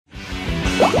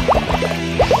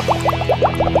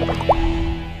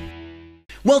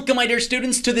Welcome, my dear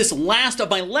students, to this last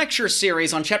of my lecture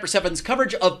series on Chapter 7's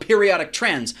coverage of periodic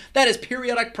trends, that is,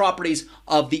 periodic properties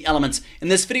of the elements. In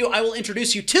this video, I will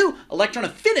introduce you to electron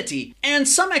affinity and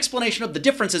some explanation of the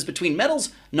differences between metals,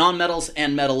 nonmetals,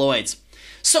 and metalloids.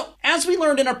 So, as we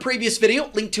learned in our previous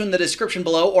video, linked to in the description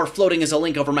below or floating as a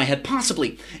link over my head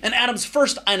possibly, an atom's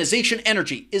first ionization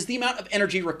energy is the amount of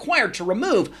energy required to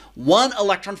remove one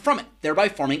electron from it, thereby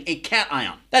forming a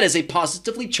cation. That is a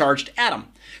positively charged atom.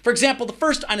 For example, the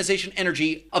first ionization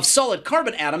energy of solid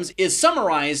carbon atoms is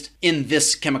summarized in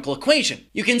this chemical equation.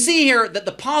 You can see here that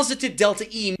the positive delta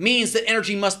E means that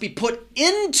energy must be put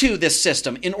into this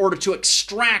system in order to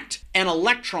extract an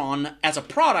electron as a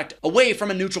product away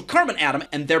from a neutral carbon atom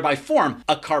and thereby form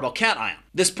a carbocation.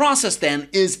 This process then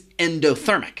is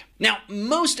endothermic. Now,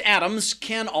 most atoms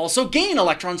can also gain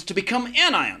electrons to become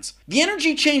anions. The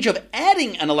energy change of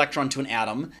adding an electron to an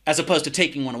atom, as opposed to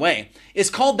taking one away, is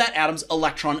called that atom's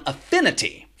electron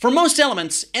affinity. For most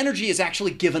elements, energy is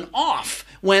actually given off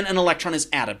when an electron is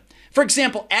added. For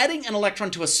example, adding an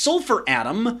electron to a sulfur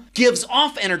atom gives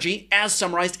off energy as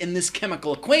summarized in this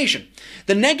chemical equation.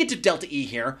 The negative delta E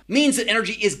here means that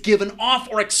energy is given off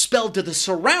or expelled to the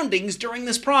surroundings during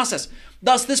this process.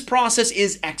 Thus, this process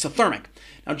is exothermic.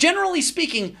 Now, generally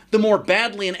speaking, the more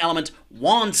badly an element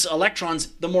wants electrons,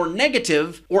 the more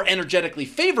negative or energetically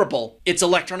favorable its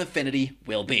electron affinity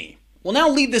will be. We'll now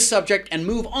leave this subject and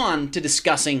move on to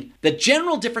discussing the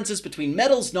general differences between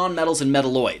metals, nonmetals, and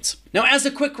metalloids. Now, as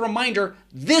a quick reminder,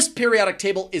 this periodic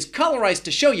table is colorized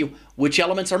to show you which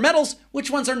elements are metals, which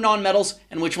ones are nonmetals,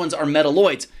 and which ones are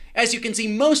metalloids. As you can see,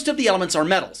 most of the elements are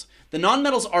metals. The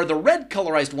nonmetals are the red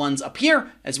colorized ones up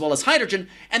here, as well as hydrogen,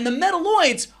 and the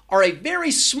metalloids are a very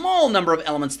small number of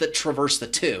elements that traverse the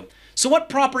two. So what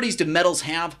properties do metals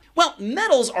have? Well,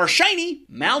 metals are shiny,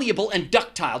 malleable, and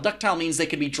ductile. Ductile means they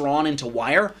can be drawn into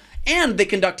wire, and they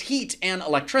conduct heat and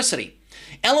electricity.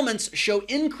 Elements show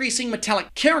increasing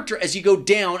metallic character as you go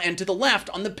down and to the left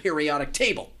on the periodic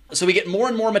table. So we get more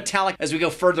and more metallic as we go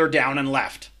further down and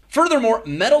left. Furthermore,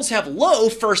 metals have low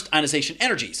first ionization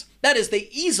energies. That is, they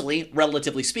easily,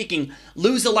 relatively speaking,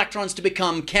 lose electrons to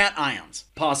become cations,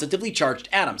 positively charged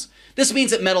atoms. This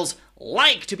means that metals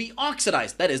like to be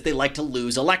oxidized. That is, they like to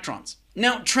lose electrons.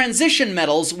 Now, transition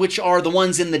metals, which are the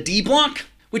ones in the D block,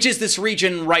 which is this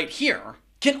region right here,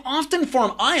 can often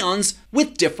form ions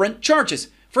with different charges.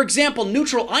 For example,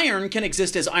 neutral iron can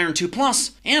exist as iron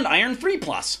 2+ and iron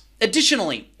 3+.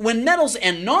 Additionally, when metals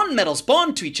and nonmetals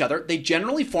bond to each other, they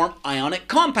generally form ionic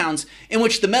compounds in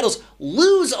which the metals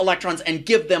lose electrons and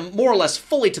give them more or less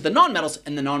fully to the nonmetals,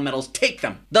 and the nonmetals take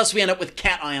them. Thus, we end up with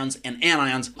cations and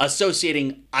anions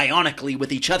associating ionically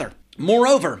with each other.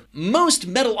 Moreover, most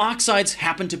metal oxides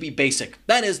happen to be basic.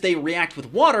 That is, they react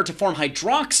with water to form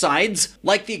hydroxides,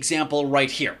 like the example right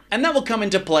here. And that will come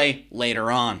into play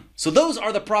later on. So those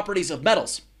are the properties of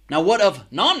metals. Now, what of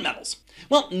nonmetals?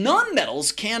 Well,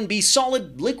 nonmetals can be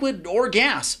solid, liquid, or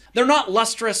gas. They're not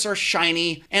lustrous or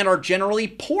shiny and are generally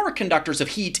poor conductors of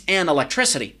heat and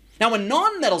electricity. Now, when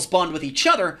nonmetals bond with each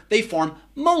other, they form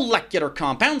molecular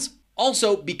compounds.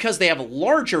 Also, because they have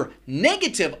larger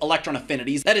negative electron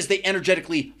affinities, that is, they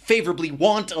energetically favorably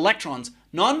want electrons,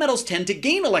 nonmetals tend to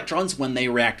gain electrons when they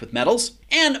react with metals.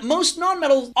 And most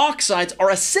nonmetal oxides are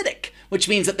acidic, which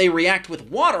means that they react with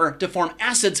water to form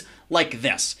acids like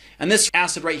this. And this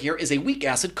acid right here is a weak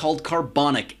acid called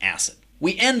carbonic acid.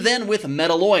 We end then with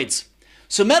metalloids.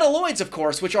 So metalloids, of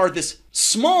course, which are this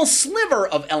small sliver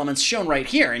of elements shown right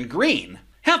here in green,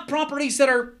 have properties that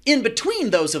are in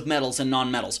between those of metals and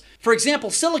nonmetals. For example,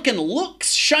 silicon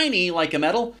looks shiny like a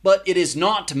metal, but it is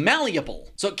not malleable.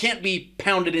 So it can't be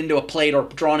pounded into a plate or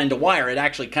drawn into wire. It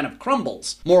actually kind of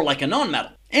crumbles, more like a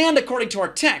nonmetal. And according to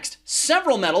our text,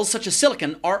 several metals, such as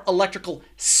silicon, are electrical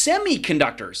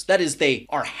semiconductors. That is, they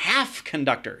are half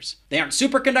conductors. They aren't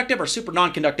superconductive or super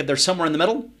non-conductive, they're somewhere in the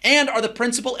middle, and are the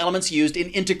principal elements used in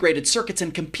integrated circuits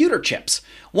and computer chips.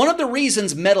 One of the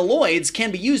reasons metalloids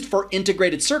can be used for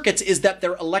integrated circuits is that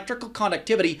their electrical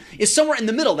conductivity is somewhere in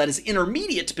the middle, that is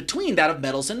intermediate between that of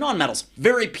metals and nonmetals.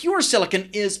 Very pure silicon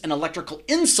is an electrical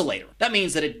insulator. That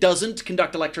means that it doesn't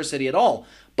conduct electricity at all,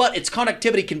 but its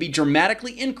conductivity can be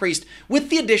dramatically increased with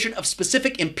the addition of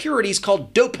specific impurities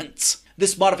called dopants.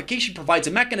 This modification provides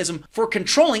a mechanism for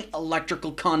controlling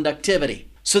electrical conductivity.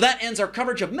 So that ends our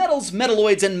coverage of metals,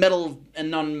 metalloids, and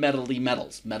non-metally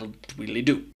metals. Metal really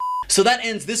do. So that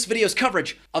ends this video's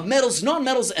coverage of metals,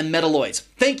 nonmetals, and metalloids.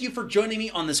 Thank you for joining me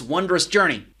on this wondrous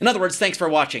journey. In other words, thanks for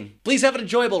watching. Please have an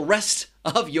enjoyable rest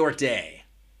of your day.